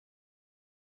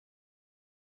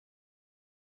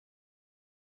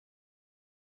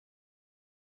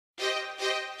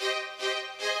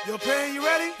Yo, Pan, you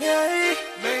ready? Yeah,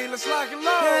 Man, let's lock and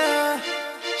load. yeah,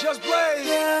 Just blaze.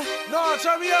 yeah, No,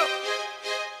 turn me up.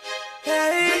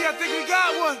 yeah, I think we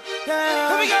got one. yeah.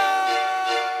 Here we go.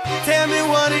 Tell me,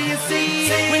 what do you see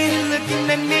when you're looking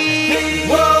at me?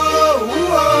 Whoa,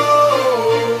 whoa,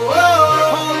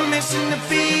 whoa. On a mission to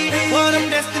be what I'm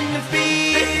destined to be.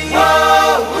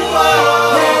 Whoa,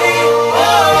 whoa, Hey,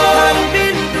 whoa. I've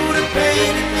been through the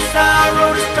pain and the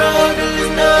sorrow, the struggle is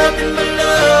nothing but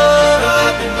love.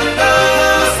 Nothing but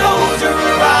love. A soldier,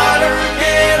 a rider, a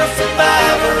ghetto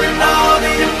survivor, and all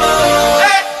the above.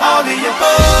 All the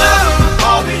above.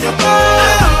 All the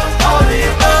above. All the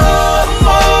above.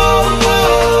 All the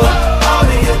above. All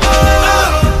the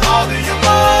above. All the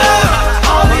above.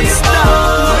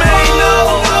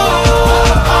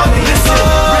 Listen,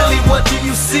 really, what do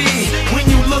you see when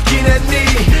you looking at me?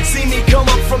 See me come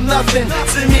up from nothing,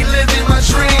 see me living my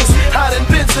dreams. I done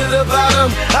been to the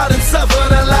bottom, I done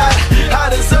suffered a lot. I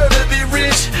deserve to be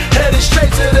rich, headed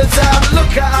straight to the top.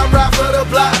 Look how I ride for the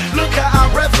block, look how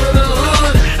I rap for the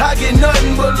hood. I get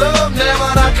nothing but love now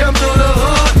when I come through the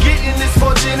hood. Getting this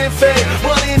fortune and fame,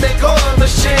 money make all of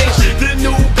us change. The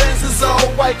new Benz is all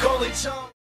white, call it charm.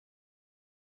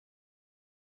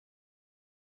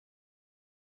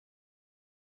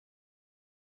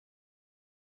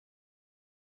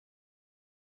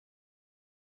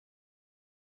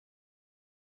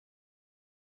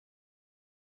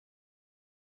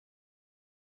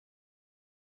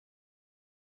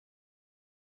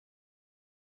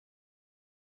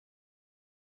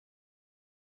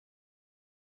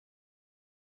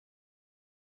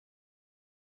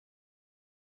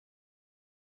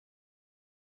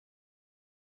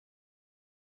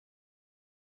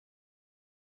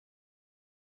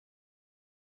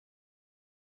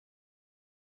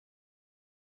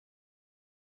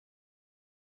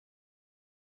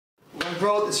 We're gonna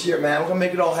grow it this year, man. We're gonna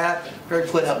make it all happen. Greg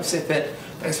Plitt, help me say fit.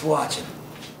 Thanks for watching.